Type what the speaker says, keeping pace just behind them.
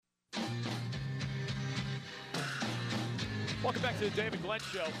Welcome back to the David Glenn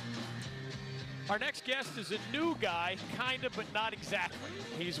Show. Our next guest is a new guy, kind of, but not exactly.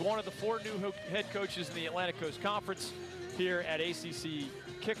 He's one of the 4 new head coaches in the Atlantic Coast Conference here at ACC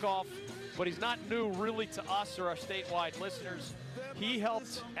Kickoff, but he's not new really to us or our statewide listeners. He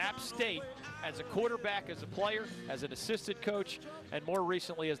helped App State as a quarterback, as a player, as an assistant coach, and more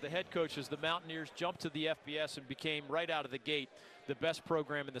recently as the head coach as the Mountaineers jumped to the FBS and became, right out of the gate, the best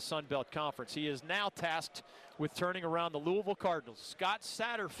program in the Sun Belt Conference. He is now tasked with turning around the Louisville Cardinals. Scott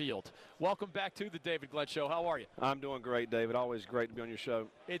Satterfield, welcome back to the David Glenn Show. How are you? I'm doing great, David. Always great to be on your show.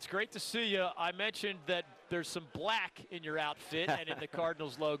 It's great to see you. I mentioned that there's some black in your outfit and in the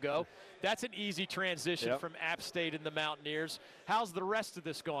Cardinals logo. That's an easy transition from App State and the Mountaineers. How's the rest of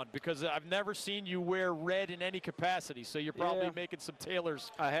this going? Because I've never seen you wear red in any capacity, so you're probably making some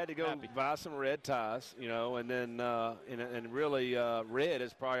tailors I had to go buy some red ties, and then and really red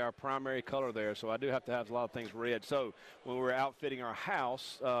is probably our primary color there, so I do have to have a lot of things red. So when we were outfitting our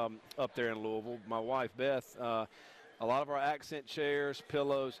house up there in Louisville, my wife, Beth, a lot of our accent chairs,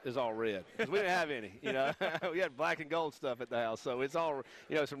 pillows is all red because we didn't have any. We had black and gold stuff at the house, so it's all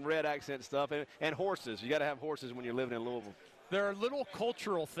some red accent stuff and horses. You got to have horses when you're living in Louisville. There are little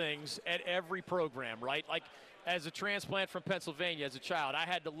cultural things at every program, right? Like as a transplant from Pennsylvania as a child, I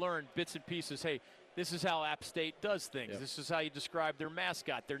had to learn bits and pieces. Hey, this is how App State does things. This is how you describe their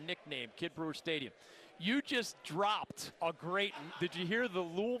mascot, their nickname, Kid Brewer Stadium. You just dropped a great. Did you hear the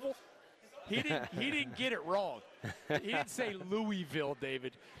Louisville? He didn't get it wrong. He didn't say Louisville,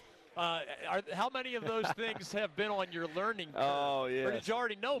 David. How many of those things have been on your learning curve? Oh, yeah. Or did you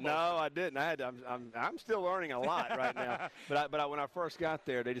already know most? No, I didn't. I'm still learning a lot right now. But when I first got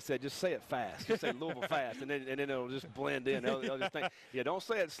there, they just said, just say it fast. Just say Louisville fast, and then it'll just blend in. They'll just think, don't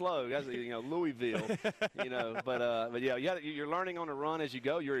say it slow. That's, Louisville. But yeah, you're learning on the run as you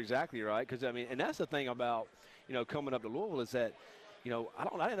go. You're exactly right. Because and that's the thing about coming up to Louisville is that.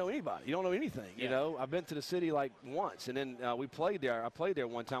 I didn't know anybody. You don't know anything. I've been to the city like once, and then we played there. I played there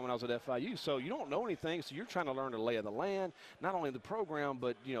one time when I was at FIU. So you don't know anything. So you're trying to learn the lay of the land, not only the program,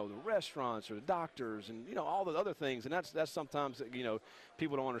 but the restaurants or the doctors and all the other things. And that's sometimes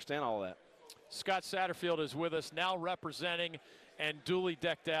people don't understand all that. Scott Satterfield is with us now, representing and duly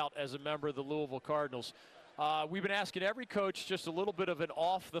decked out as a member of the Louisville Cardinals. We've been asking every coach just a little bit of an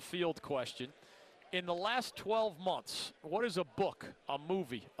off-the-field question. In the last 12 months, what is a book, a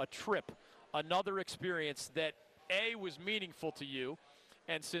movie, a trip, another experience that, A, was meaningful to you,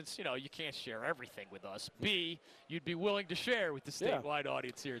 and since, you can't share everything with us, B, you'd be willing to share with the statewide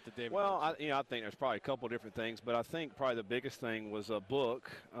audience here at the David? Well, I think there's probably a couple different things, but I think probably the biggest thing was a book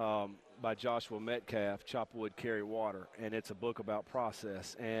by Joshua Metcalf, Chop Wood, Carry Water, and it's a book about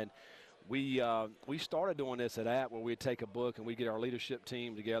process. And we started doing this at App where we'd take a book and we'd get our leadership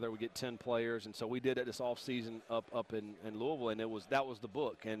team together. We get 10 players, and so we did it this off season up in Louisville, and that was the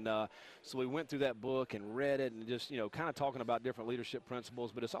book. And so we went through that book and read it and just kind of talking about different leadership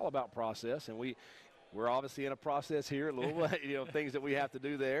principles, but it's all about process. And we're obviously in a process here at Louisville, things that we have to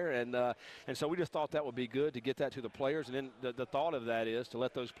do there. And so we just thought that would be good to get that to the players. And then the thought of that is to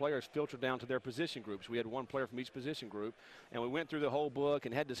let those players filter down to their position groups. We had one player from each position group, and we went through the whole book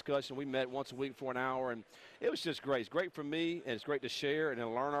and had discussion. We met once a week for an hour, and it was just great. It's great for me, and it's great to share and to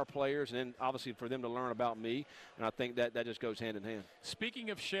learn our players, and then obviously for them to learn about me. And I think that just goes hand in hand.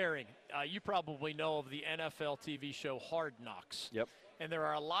 Speaking of sharing, you probably know of the NFL TV show Hard Knocks. Yep. And there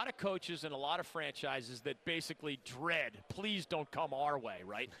are a lot of coaches and a lot of franchises that basically dread, please don't come our way,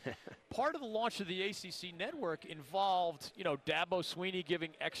 right? Part of the launch of the ACC network involved, Dabo Sweeney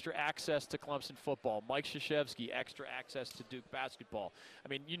giving extra access to Clemson football, Mike Krzyzewski extra access to Duke basketball. I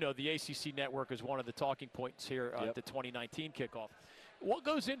mean, the ACC network is one of the talking points here at the 2019 kickoff. What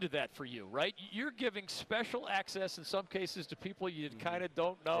goes into that for you, right? You're giving special access in some cases to people you kind of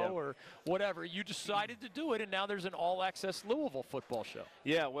don't know or whatever. You decided to do it, and now there's an all-access Louisville football show.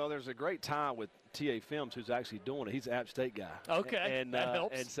 Yeah, well, there's a great tie with T.A. Films, who's actually doing it. He's an App State guy. Okay, and that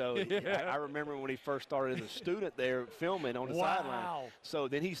helps. And so I remember when he first started as a student there filming on the sideline. So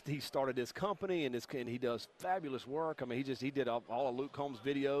then he started this company, and he does fabulous work. I mean, he did all of Luke Combs'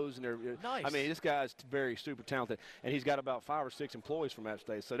 videos. And nice. I mean, this guy's very super talented, and he's got about 5 or 6 employees from App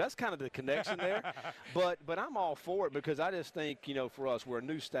State. So that's kind of the connection there. But I'm all for it because I just think, for us, we're a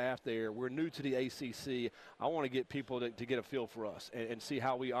new staff there. We're new to the ACC. I want to get people to get a feel for us and see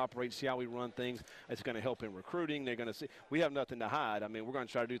how we operate, see how we run things. It's going to help in recruiting. They're going to see we have nothing to hide. I mean, we're going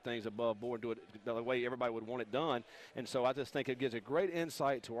to try to do things above board, do it the way everybody would want it done. And so I just think it gives a great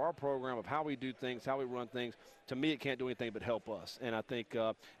insight to our program of how we do things, how we run things. To me, it can't do anything but help us. And I think,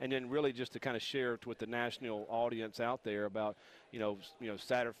 and then really just to kind of share with the national audience out there about,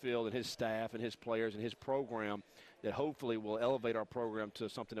 Satterfield and his staff and his players and his program. that hopefully will elevate our program to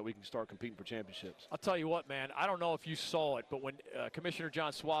something that we can start competing for championships. I'll tell you what, man, I don't know if you saw it, but when Commissioner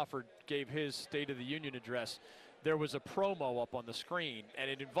John Swofford gave his State of the Union address, there was a promo up on the screen, and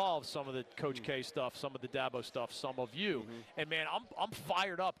it involves some of the Coach K stuff, some of the Dabo stuff, some of you. And, man, I'm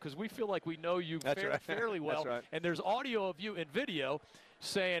fired up because we feel like we know you fairly well. That's right. And there's audio of you in video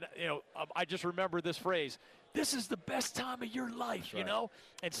saying, you know, I just remember this phrase, this is the best time of your life, you know,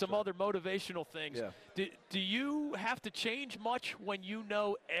 and some other motivational things. Yeah. Do you have to change much when you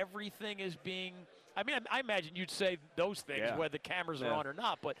know everything is being – I mean, I imagine you'd say those things whether the cameras are on or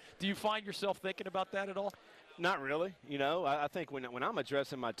not, but do you find yourself thinking about that at all? Not really. You know, I think when I'm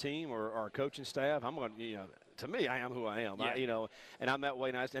addressing my team or our coaching staff, I'm going to, you know, to me, I am who I am. Yeah. You know, and I'm that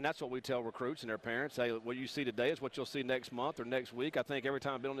way. And that's what we tell recruits and their parents. Hey, what you see today is what you'll see next month or next week. I think every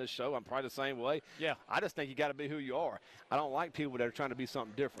time I've been on this show, I'm probably the same way. Yeah. I just think you got to be who you are. I don't like people that are trying to be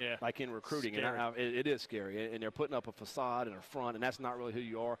something different, like in recruiting. Scary. And it is scary. And they're putting up a facade and a front, and that's not really who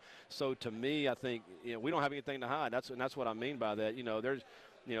you are. So to me, I think, you know, we don't have anything to hide. That's what I mean by that. You know, there's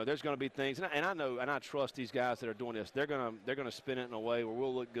going to be things, and I know, and I trust these guys that are doing this. They're going to spin it in a way where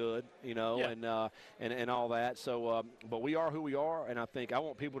we'll look good, you know, and all that. So, but we are who we are, and I think I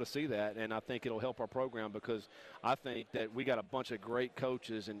want people to see that, and I think it'll help our program because I think that we got a bunch of great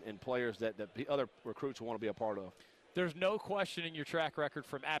coaches and players that other recruits will want to be a part of. There's no questioning your track record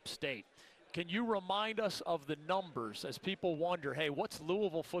from App State. Can you remind us of the numbers as people wonder, hey, what's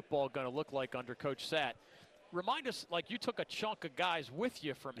Louisville football going to look like under Coach Satt? Remind us, like you took a chunk of guys with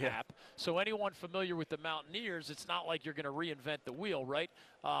you from App, so anyone familiar with the Mountaineers, it's not like you're going to reinvent the wheel, right?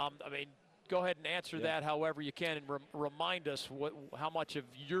 I mean, go ahead and answer that however you can and remind us how much of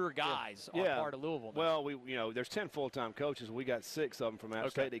your guys are part of Louisville now. Well, there's 10 full-time coaches. We got 6 of them from App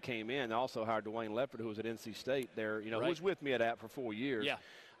State that came in. They also hired Dwayne Lefford, who was at NC State there, who was with me at App for 4 years. Yeah.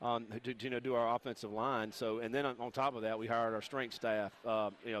 To do our offensive line. So, and then on top of that, we hired our strength staff.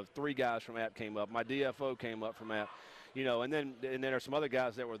 3 guys from App came up. My DFO came up from App. And then there's some other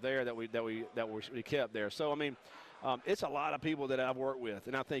guys that were there that we kept there. So, I mean, it's a lot of people that I've worked with,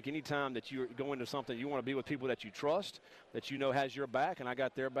 and I think anytime that you go into something, you want to be with people that you trust, that you know has your back, and I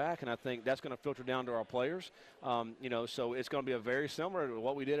got their back, and I think that's going to filter down to our players. So it's going to be a very similar to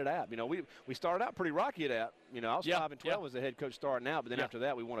what we did at App. We started out pretty rocky at App. I was 5-12 as the head coach starting out, but then after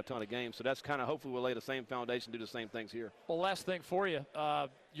that we won a ton of games. So that's kind of hopefully we'll lay the same foundation, do the same things here. Well, last thing for you.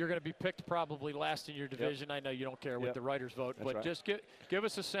 You're going to be picked probably last in your division. I know you don't care what the writers vote, but just give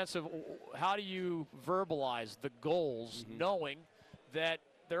us a sense of how do you verbalize the goals, knowing that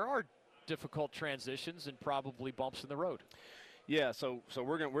there are difficult transitions and probably bumps in the road. Yeah, so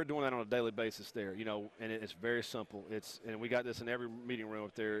we're doing that on a daily basis there, and it's very simple. And we got this in every meeting room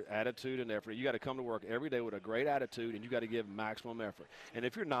up there, attitude and effort. You got to come to work every day with a great attitude, and you got to give maximum effort. And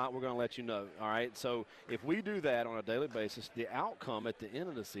if you're not, we're going to let you know, all right? So if we do that on a daily basis, the outcome at the end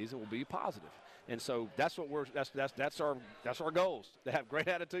of the season will be positive. And so that's what that's our goals, to have great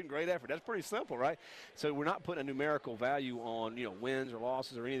attitude and great effort. That's pretty simple, right? So we're not putting a numerical value on, wins or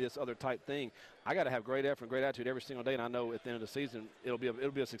losses or any of this other type thing. I got to have great effort and great attitude every single day, and I know at the end of the season it'll be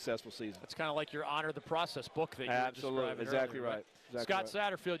a successful season. It's kind of like your Honor the Process book that you were describing exactly earlier, right. Exactly Scott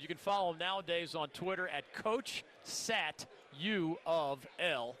Satterfield, you can follow him nowadays on Twitter at Coach Sat U of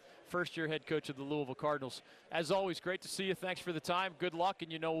L. First-year head coach of the Louisville Cardinals. As always, great to see you. Thanks for the time. Good luck,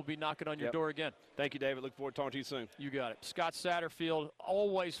 and we'll be knocking on your door again. Thank you, David. Look forward to talking to you soon. You got it. Scott Satterfield,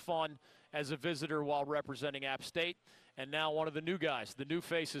 always fun as a visitor while representing App State. And now one of the new guys, the new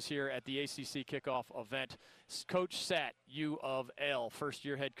faces here at the ACC kickoff event, Coach Sat, U of L,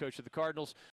 first-year head coach of the Cardinals.